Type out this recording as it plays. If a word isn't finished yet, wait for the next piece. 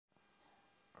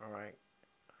Alright.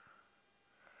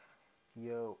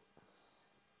 Yo,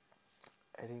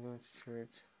 I didn't go to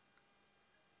church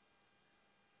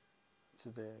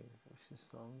today, which is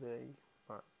Sunday,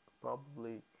 but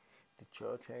probably the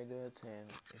church I do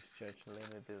attend is Church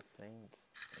Latter-day Saints.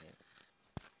 And,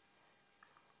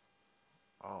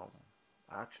 um,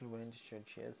 I actually went to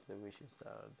church yesterday, which is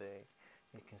Saturday.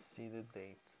 You can see the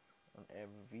date on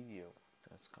every video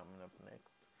that's coming up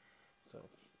next. So,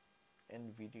 in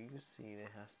the video you see, it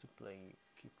has to play.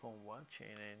 Keep on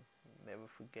watching and never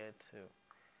forget to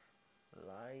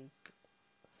like,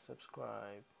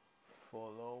 subscribe,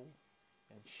 follow,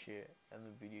 and share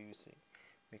any video you see.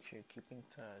 Make sure you keep in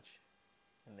touch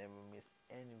and never miss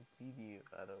any video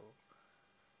at all.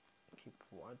 Keep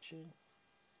watching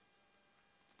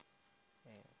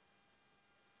and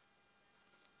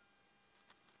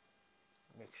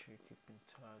make sure you keep in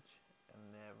touch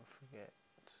and never forget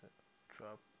to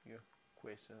drop your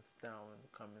questions down in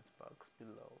the comment box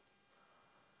below.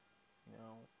 You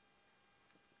know,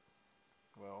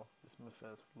 well, this is my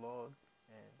first vlog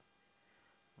and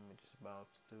I'm just about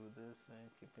to do this and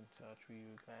keep in touch with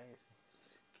you guys.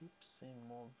 Keep seeing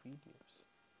more videos.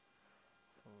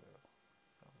 For real.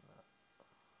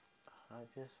 I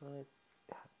just want to,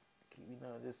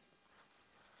 just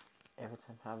every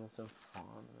time having some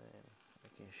fun and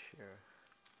making sure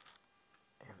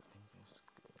everything is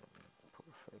good and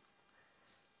perfect.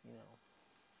 You know,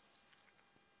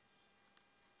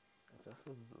 it's just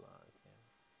a vlog and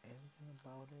anything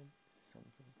about it,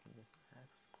 something you can just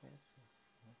ask questions.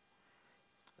 You know?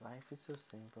 Life is so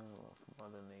simple of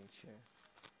Mother Nature.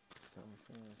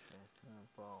 Something interesting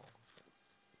about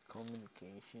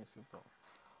communications, about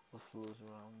what flows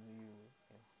around you,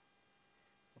 and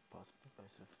the possible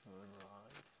best of your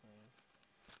life, and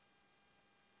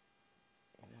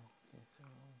things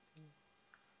around you.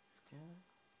 It's kind of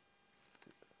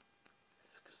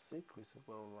secrets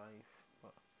about life,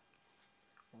 but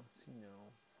once you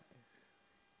know,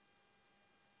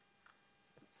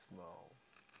 it's well,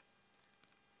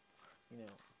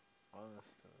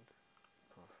 understood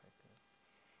perfectly.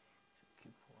 So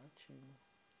keep watching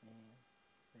and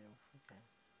never forget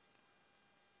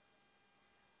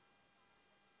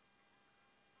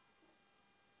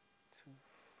to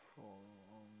follow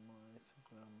on my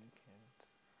Instagram account.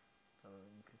 The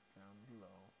link is down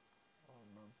below or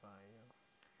my bio.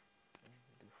 And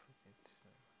don't forget to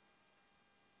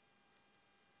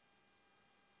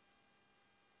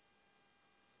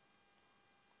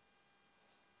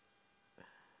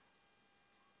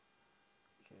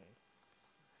okay.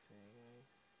 See you guys.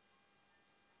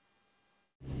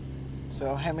 So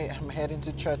I'm heading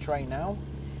to church right now,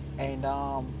 and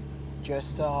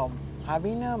just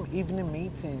having evening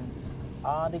meeting.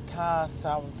 The car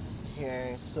sounds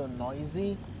here so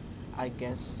noisy. I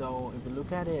guess so. If you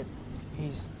look at it,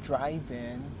 he's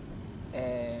driving,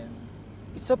 and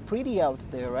it's so pretty out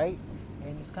there, right?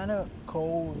 And it's kind of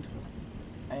cold.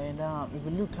 And if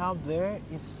you look out there,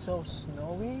 it's so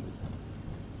snowy,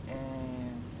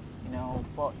 and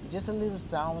but just a little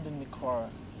sound in the car.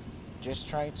 Just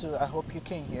try to. I hope you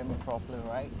can hear me properly,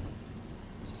 right?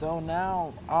 So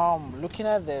now, looking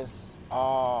at this,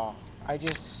 I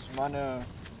just wanna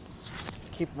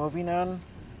keep moving on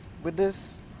with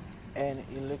this, and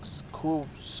it looks cool,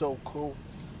 so cool.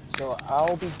 So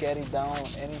I'll be getting down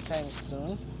anytime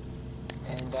soon,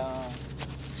 and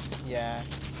yeah,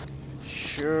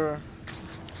 sure.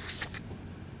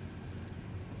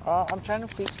 I'm trying to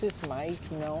fix this mic.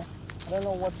 I don't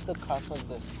know what's the cost of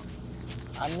this.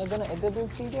 I'm not gonna edit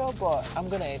this video, but I'm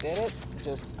gonna edit it.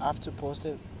 Just have to post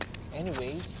it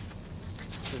anyways,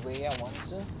 the way I want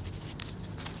to.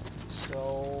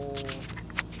 So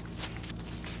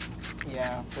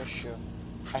yeah, for sure.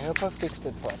 I hope I fixed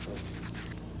it properly.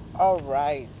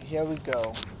 Alright, here we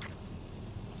go.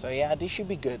 So yeah, this should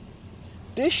be good.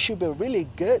 This should be really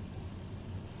good.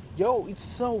 Yo, it's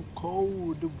so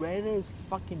cold. The weather is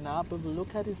fucking up. If you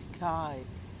look at the sky,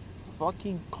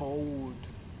 fucking cold.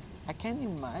 I can't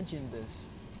imagine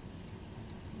this.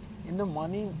 In the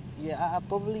morning, yeah,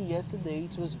 probably yesterday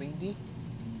it was windy.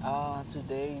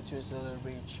 Today it was a little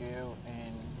bit chill,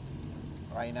 and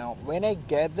right now, when we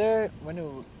get there,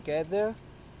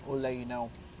 we'll let you know.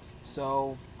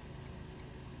 So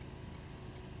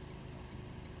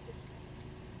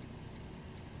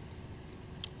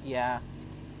yeah,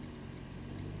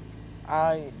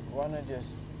 I wanna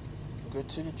just go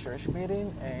to the church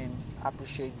meeting and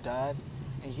appreciate that.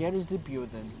 And here is the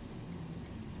building.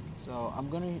 So I'm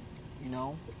gonna, you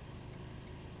know.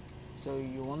 So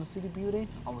you wanna see the building?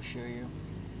 I will show you.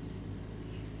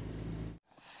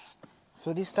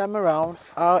 So this time around,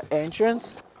 our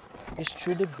entrance is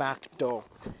through the back door,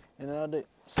 You know that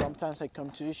sometimes I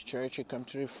come to this church, I come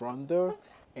to the front door,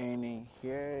 and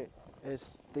here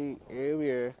is the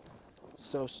area,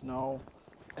 so snow,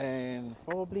 and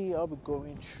probably I'll be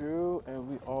going through, and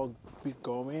we all be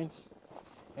going.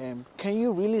 And can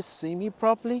you really see me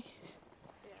properly?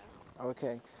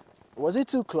 Okay. Was it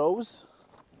too close?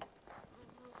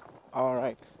 All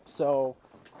right. So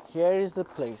here is the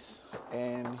place,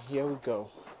 and here we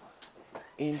go.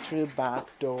 Into the back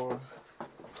door,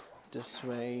 this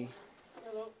way,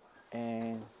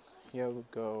 and here we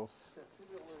go.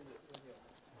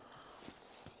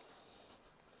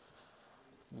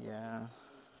 Yeah.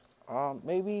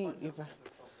 Maybe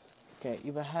okay,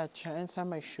 if I had chance, I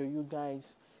might show you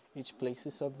guys each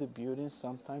places of the building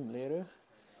sometime later.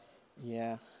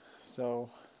 Yeah. So,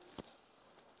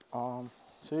 um,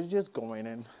 so we're just going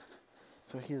in.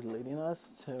 So he's leading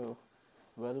us to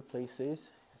where the place is.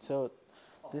 So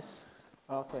this,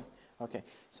 okay, okay.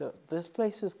 So this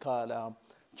place is called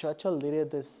Church of Lydia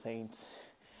the Saints.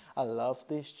 I love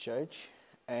this church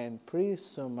and pretty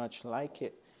so much like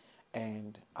it,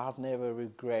 and I've never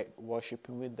regret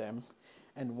worshiping with them.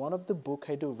 And one of the book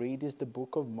I do read is the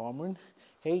Book of Mormon.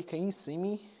 Hey, can you see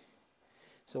me?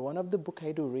 So one of the book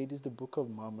I do read is the Book of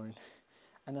Mormon,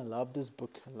 and I love this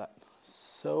book a lot,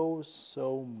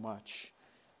 so much,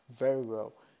 very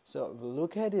well. So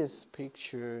look at this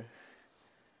picture.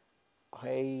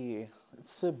 Hey,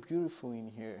 it's so beautiful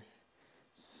in here,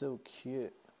 so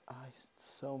cute. I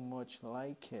so much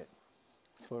like it,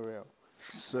 for real.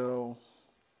 So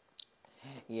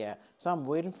yeah, so I'm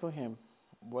waiting for him.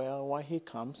 Well, when he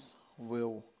comes,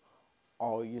 we'll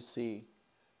all you see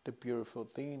the beautiful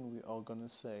thing we all gonna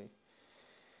say.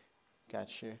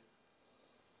 Gotcha.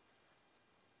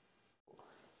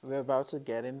 We're about to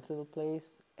get into the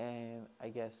place, and I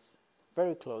guess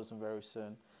very close and very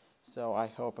soon. So I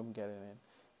hope I'm getting in.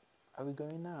 Are we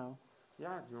going now?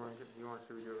 Yeah, do you want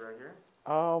should we do it right here?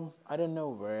 I don't know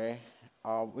where.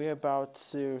 We're about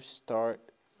to start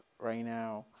right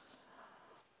now.